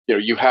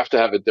you have to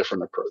have a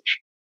different approach.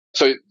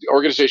 So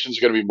organizations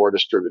are going to be more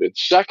distributed.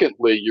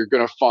 Secondly, you're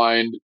going to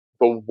find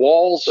the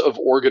walls of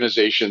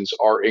organizations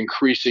are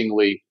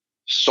increasingly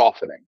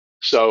softening.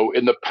 So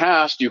in the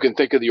past, you can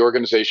think of the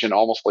organization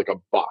almost like a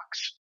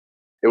box.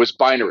 It was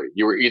binary.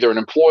 You were either an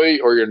employee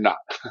or you're not.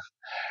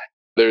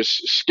 There's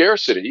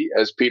scarcity,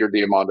 as Peter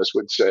Diamandis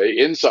would say,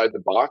 inside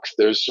the box.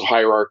 There's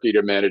hierarchy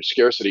to manage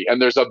scarcity,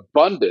 and there's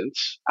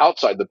abundance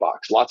outside the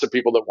box. Lots of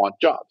people that want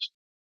jobs.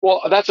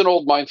 Well, that's an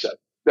old mindset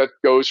that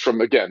goes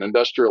from, again,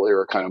 industrial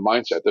era kind of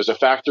mindset. There's a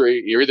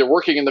factory. You're either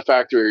working in the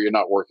factory or you're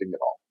not working at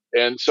all.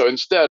 And so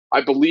instead,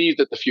 I believe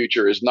that the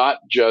future is not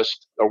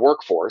just a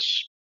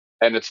workforce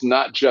and it's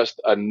not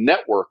just a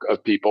network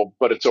of people,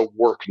 but it's a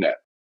work net.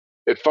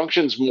 It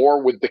functions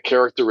more with the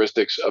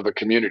characteristics of a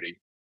community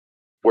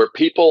where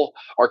people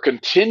are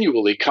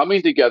continually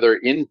coming together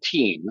in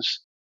teams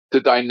to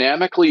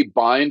dynamically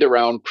bind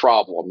around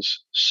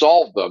problems,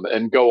 solve them,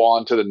 and go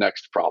on to the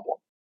next problem.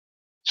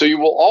 So you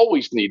will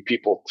always need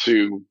people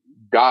to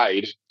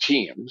guide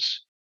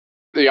teams.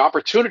 The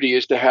opportunity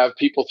is to have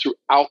people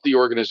throughout the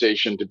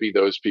organization to be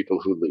those people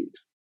who lead.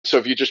 So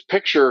if you just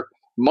picture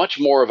much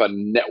more of a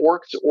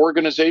networked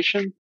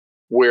organization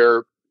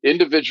where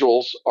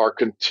individuals are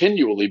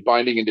continually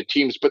binding into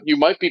teams, but you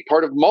might be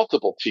part of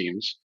multiple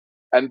teams,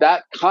 and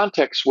that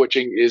context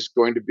switching is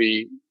going to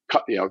be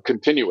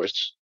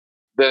continuous,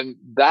 then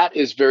that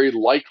is very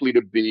likely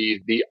to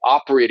be the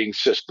operating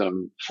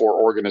system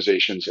for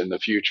organizations in the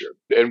future.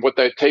 And what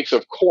that takes,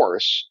 of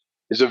course,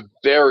 is a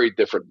very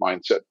different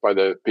mindset by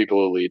the people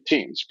who lead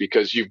teams,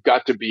 because you've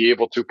got to be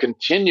able to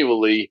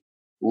continually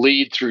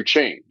lead through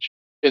change.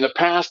 In the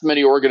past,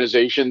 many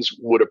organizations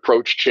would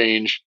approach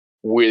change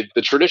with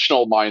the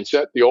traditional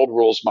mindset, the old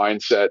rules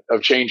mindset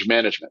of change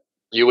management.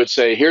 You would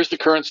say, here's the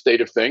current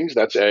state of things,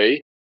 that's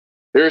A.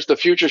 Here's the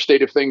future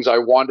state of things I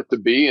want it to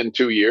be in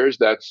 2 years,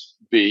 that's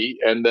B.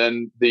 And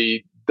then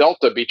the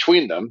delta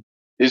between them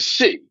is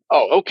C.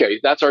 Oh, okay,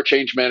 that's our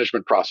change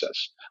management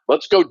process.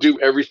 Let's go do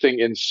everything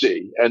in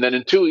C. And then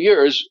in 2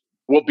 years,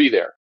 we'll be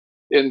there.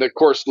 In the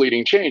course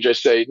leading change, I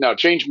say, now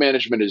change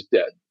management is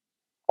dead.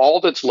 All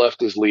that's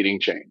left is leading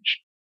change.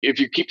 If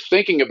you keep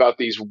thinking about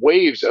these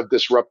waves of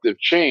disruptive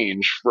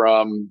change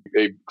from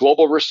a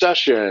global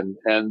recession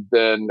and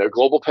then a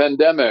global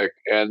pandemic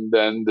and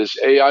then this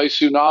AI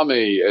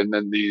tsunami and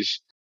then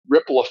these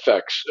ripple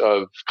effects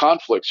of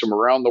conflicts from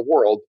around the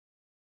world,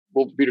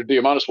 well, Peter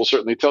Diamandis will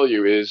certainly tell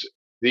you, is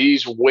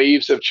these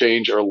waves of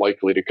change are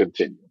likely to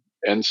continue.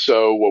 And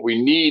so what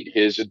we need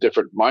is a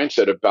different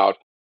mindset about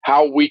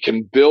how we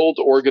can build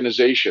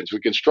organizations. We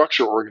can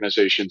structure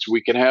organizations.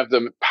 We can have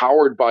them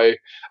powered by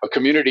a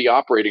community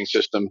operating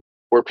system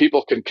where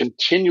people can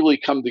continually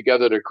come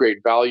together to create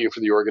value for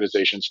the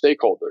organization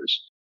stakeholders.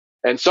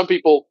 And some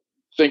people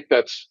think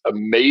that's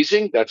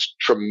amazing. That's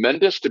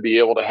tremendous to be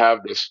able to have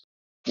this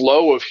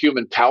flow of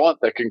human talent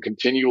that can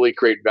continually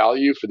create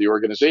value for the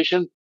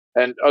organization.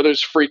 And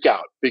others freak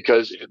out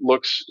because it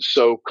looks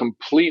so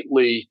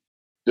completely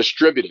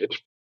distributed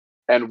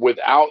and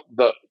without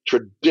the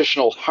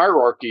traditional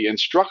hierarchy and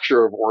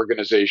structure of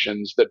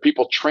organizations that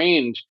people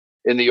trained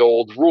in the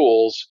old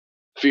rules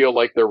feel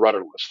like they're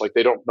rudderless, like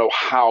they don't know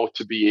how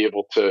to be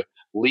able to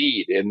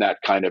lead in that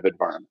kind of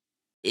environment.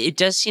 It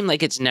does seem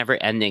like it's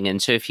never ending.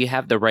 And so if you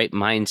have the right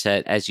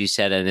mindset, as you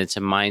said, and it's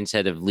a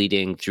mindset of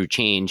leading through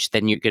change,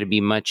 then you're going to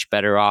be much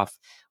better off.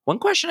 One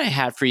question I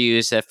had for you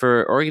is that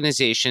for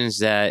organizations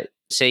that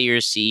say you're a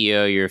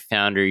CEO, you're a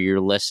founder, you're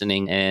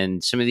listening,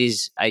 and some of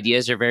these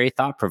ideas are very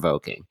thought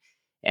provoking.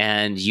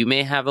 And you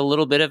may have a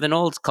little bit of an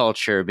old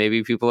culture.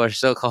 Maybe people are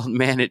still called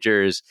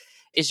managers.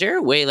 Is there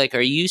a way, like, are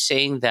you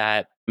saying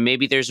that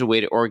maybe there's a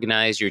way to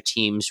organize your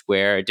teams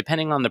where,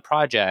 depending on the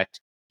project,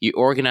 you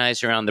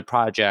organize around the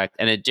project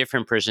and a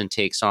different person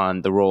takes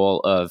on the role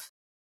of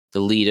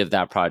the lead of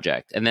that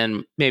project? And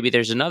then maybe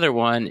there's another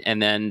one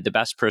and then the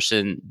best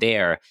person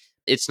there.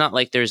 It's not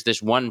like there's this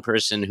one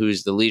person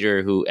who's the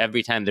leader who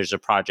every time there's a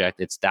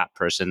project, it's that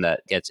person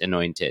that gets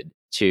anointed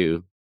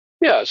to.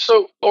 Yeah,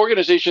 so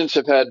organizations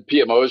have had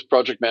PMOs,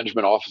 project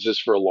management offices,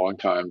 for a long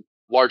time,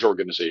 large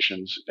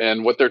organizations.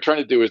 And what they're trying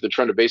to do is they're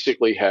trying to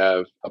basically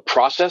have a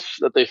process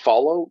that they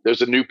follow.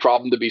 There's a new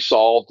problem to be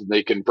solved, and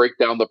they can break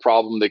down the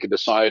problem. They can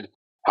decide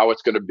how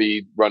it's going to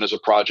be run as a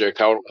project,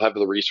 how it have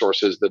the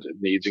resources that it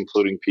needs,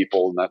 including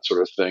people and that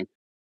sort of thing.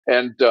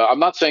 And I'm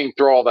not saying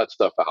throw all that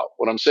stuff out.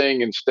 What I'm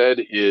saying instead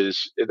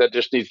is that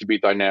just needs to be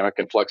dynamic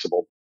and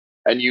flexible.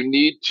 And you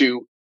need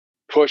to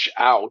push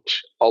out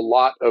a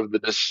lot of the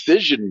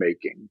decision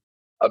making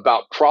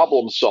about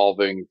problem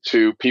solving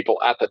to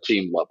people at the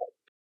team level.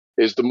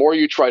 Is the more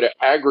you try to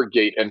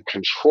aggregate and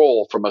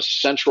control from a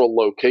central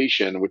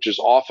location, which is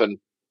often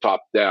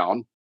top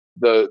down,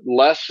 the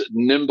less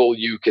nimble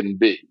you can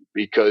be,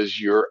 because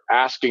you're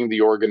asking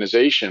the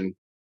organization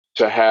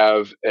to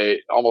have a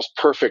almost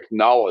perfect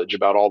knowledge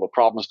about all the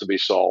problems to be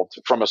solved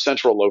from a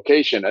central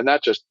location, and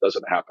that just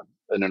doesn't happen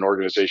in an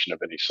organization of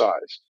any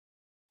size.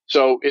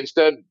 So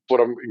instead,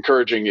 what I'm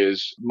encouraging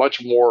is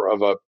much more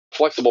of a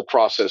flexible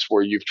process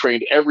where you've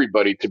trained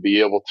everybody to be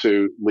able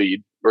to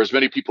lead, or as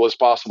many people as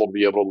possible to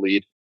be able to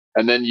lead.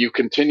 And then you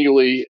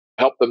continually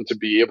help them to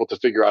be able to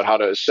figure out how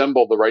to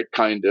assemble the right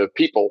kind of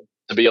people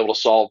to be able to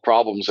solve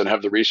problems and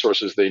have the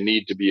resources they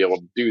need to be able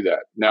to do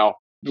that. Now,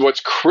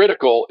 what's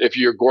critical if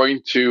you're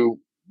going to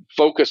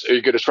focus, or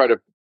you're going to try to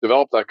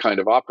develop that kind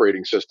of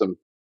operating system,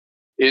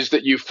 is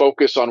that you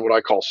focus on what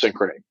I call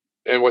synchrony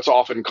and what's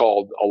often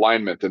called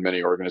alignment in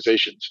many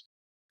organizations.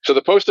 So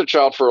the poster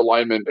child for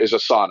alignment is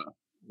Asana,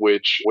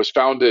 which was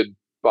founded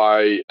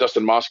by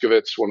Dustin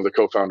Moskovitz, one of the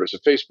co-founders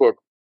of Facebook.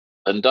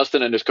 And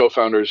Dustin and his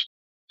co-founders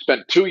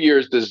spent 2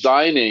 years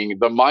designing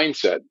the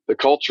mindset, the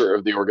culture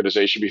of the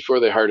organization before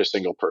they hired a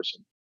single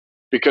person,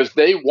 because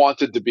they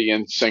wanted to be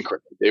in synchrony.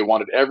 They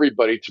wanted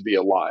everybody to be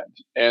aligned.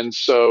 And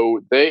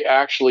so they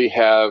actually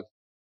have,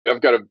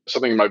 I've got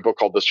something in my book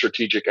called the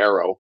strategic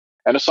arrow,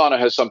 and Asana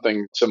has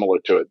something similar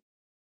to it.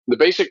 The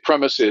basic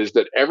premise is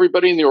that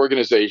everybody in the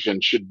organization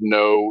should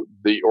know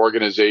the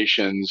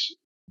organization's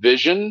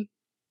vision,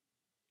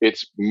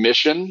 its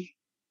mission,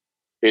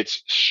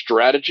 its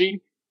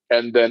strategy,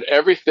 and then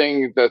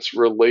everything that's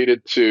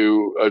related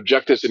to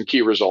objectives and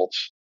key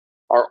results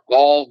are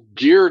all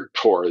geared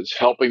towards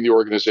helping the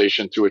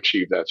organization to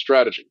achieve that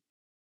strategy.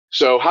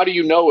 So, how do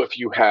you know if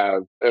you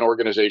have an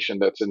organization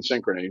that's in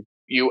synchrony?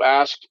 You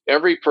ask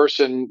every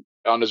person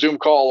on a Zoom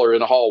call or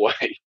in a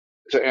hallway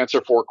to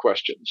answer 4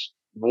 questions.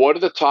 What are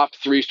the top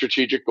 3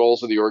 strategic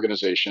goals of the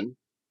organization?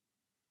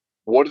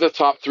 What are the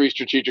top 3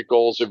 strategic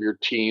goals of your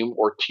team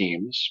or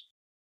teams?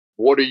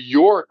 What are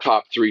your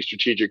top 3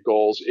 strategic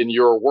goals in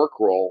your work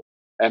role?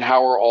 And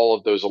how are all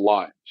of those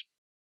aligned?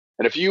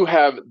 And if you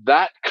have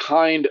that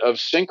kind of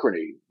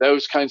synchrony,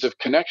 those kinds of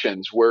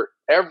connections where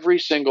every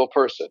single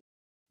person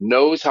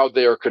knows how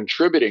they are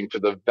contributing to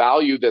the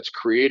value that's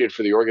created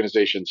for the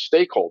organization's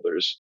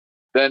stakeholders,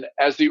 then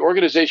as the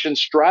organization's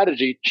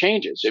strategy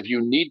changes, if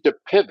you need to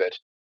pivot,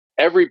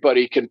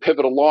 everybody can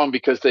pivot along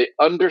because they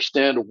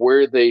understand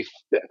where they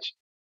fit.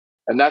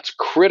 And that's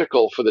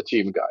critical for the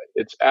team guide.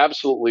 It's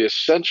absolutely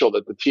essential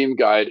that the team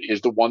guide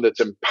is the one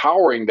that's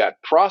empowering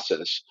that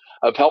process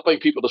of helping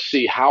people to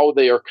see how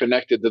they are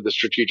connected to the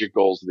strategic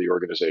goals of the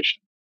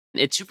organization.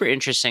 It's super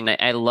interesting.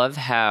 I love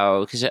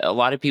how, because a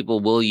lot of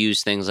people will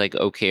use things like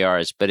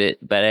OKRs,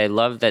 but I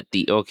love that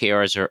the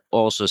OKRs are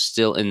also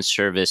still in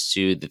service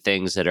to the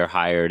things that are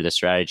higher, the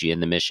strategy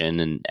and the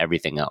mission and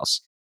everything else.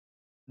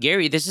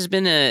 Gary, this has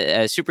been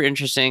a super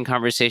interesting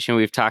conversation.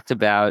 We've talked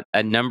about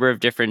a number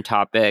of different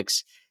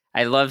topics.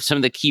 I love some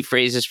of the key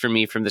phrases for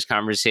me from this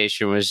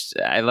conversation was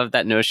I love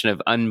that notion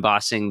of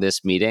unbossing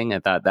this meeting. I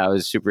thought that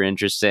was super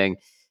interesting.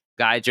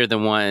 Guides are the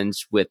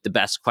ones with the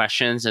best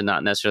questions and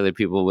not necessarily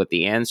people with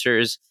the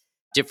answers.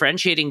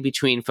 Differentiating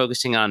between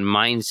focusing on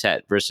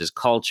mindset versus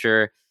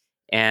culture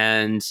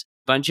and a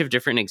bunch of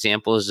different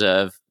examples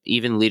of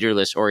even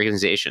leaderless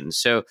organizations.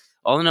 So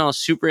all in all,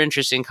 super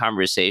interesting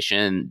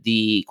conversation.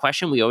 The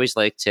question we always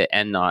like to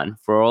end on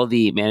for all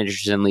the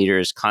managers and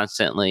leaders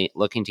constantly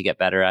looking to get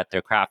better at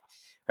their craft,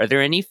 are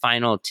there any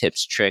final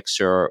tips, tricks,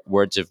 or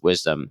words of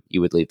wisdom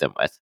you would leave them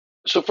with?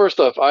 So, first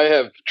off, I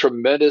have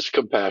tremendous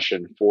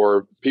compassion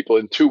for people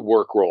in 2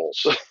 work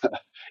roles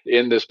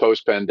in this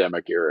post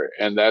pandemic era,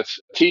 and that's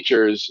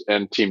teachers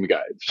and team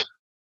guides.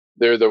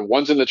 They're the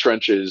ones in the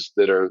trenches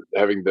that are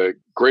having the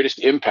greatest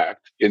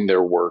impact in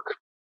their work,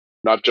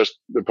 not just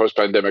the post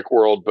pandemic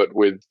world, but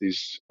with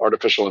these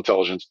artificial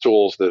intelligence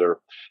tools that are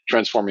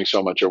transforming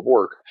so much of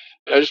work.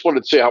 I just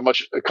wanted to say how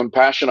much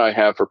compassion I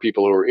have for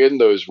people who are in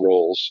those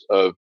roles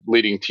of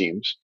leading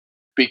teams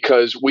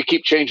because we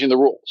keep changing the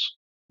rules.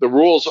 The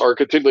rules are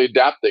continually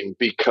adapting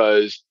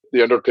because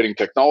the underpinning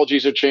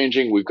technologies are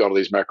changing. We've got all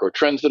these macro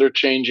trends that are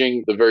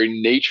changing. The very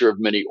nature of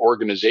many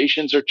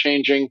organizations are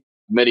changing.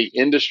 Many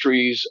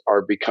industries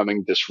are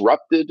becoming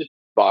disrupted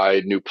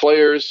by new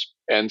players.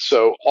 And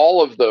so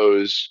all of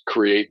those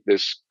create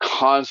this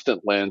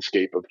constant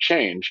landscape of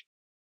change.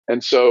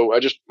 And so I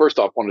just first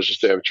off want to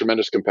just say I have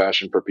tremendous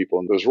compassion for people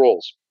in those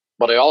roles.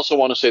 But I also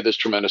want to say there's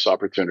tremendous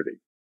opportunity.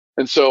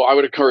 And so I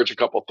would encourage a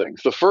couple of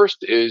things. The first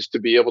is to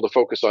be able to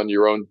focus on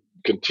your own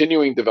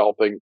continuing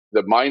developing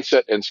the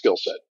mindset and skill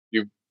set.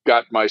 You've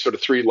got my sort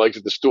of 3 legs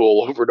of the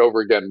stool over and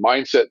over again: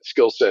 mindset,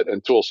 skill set,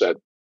 and tool set.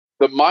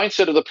 The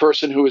mindset of the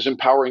person who is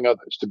empowering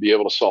others to be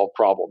able to solve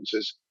problems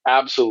is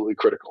absolutely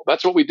critical.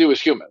 That's what we do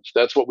as humans.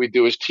 That's what we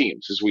do as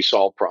teams is we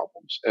solve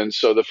problems. And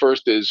so the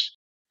first is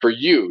for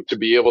you to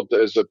be able to,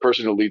 as a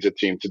person who leads a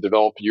team, to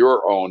develop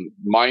your own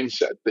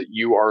mindset that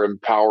you are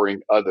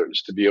empowering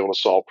others to be able to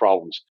solve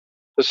problems.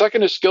 The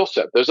second is skill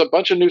set. There's a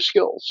bunch of new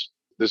skills.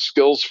 The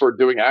skills for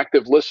doing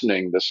active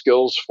listening, the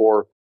skills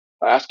for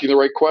asking the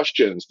right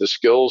questions, the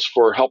skills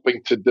for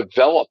helping to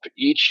develop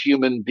each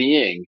human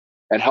being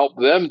and help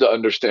them to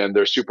understand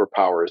their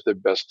superpowers, their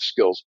best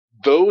skills.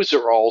 Those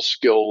are all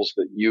skills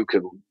that you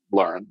can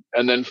learn.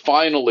 And then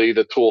finally,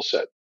 the tool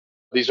set.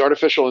 These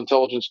artificial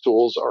intelligence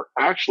tools are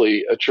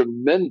actually a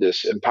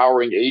tremendous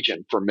empowering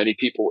agent for many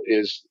people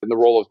is in the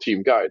role of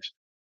team guides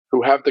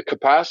who have the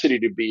capacity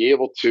to be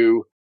able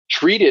to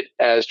treat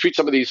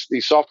some of these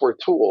software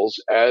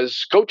tools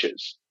as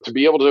coaches, to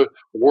be able to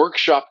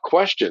workshop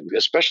questions,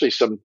 especially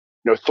some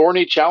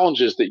thorny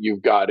challenges that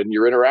you've got in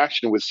your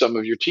interaction with some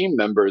of your team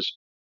members.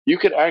 You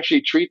could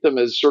actually treat them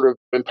as sort of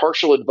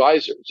impartial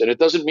advisors. And it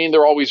doesn't mean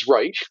they're always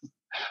right.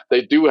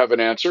 They do have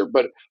an answer,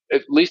 but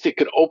at least it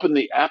could open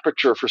the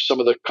aperture for some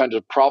of the kinds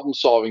of problem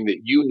solving that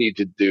you need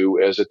to do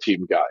as a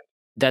team guide.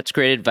 That's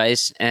great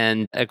advice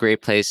and a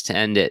great place to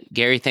end it.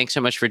 Gary, thanks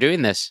so much for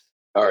doing this.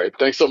 All right.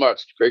 Thanks so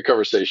much. Great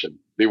conversation.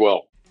 Be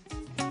well.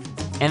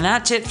 And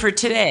that's it for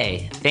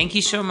today. Thank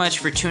you so much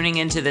for tuning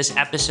into this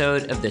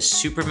episode of the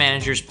Super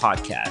Managers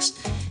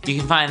Podcast. You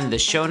can find the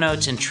show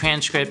notes and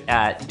transcript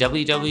at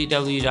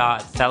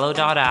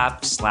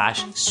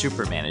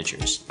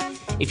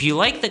www.fellow.app/supermanagers. If you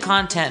like the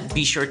content,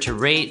 be sure to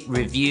rate,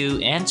 review,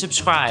 and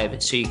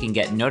subscribe so you can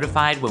get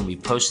notified when we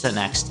post the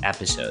next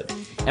episode.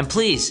 And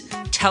please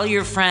tell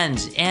your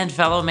friends and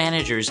fellow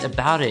managers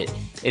about it.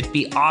 It'd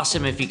be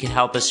awesome if you could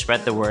help us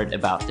spread the word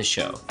about the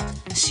show.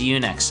 See you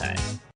next time.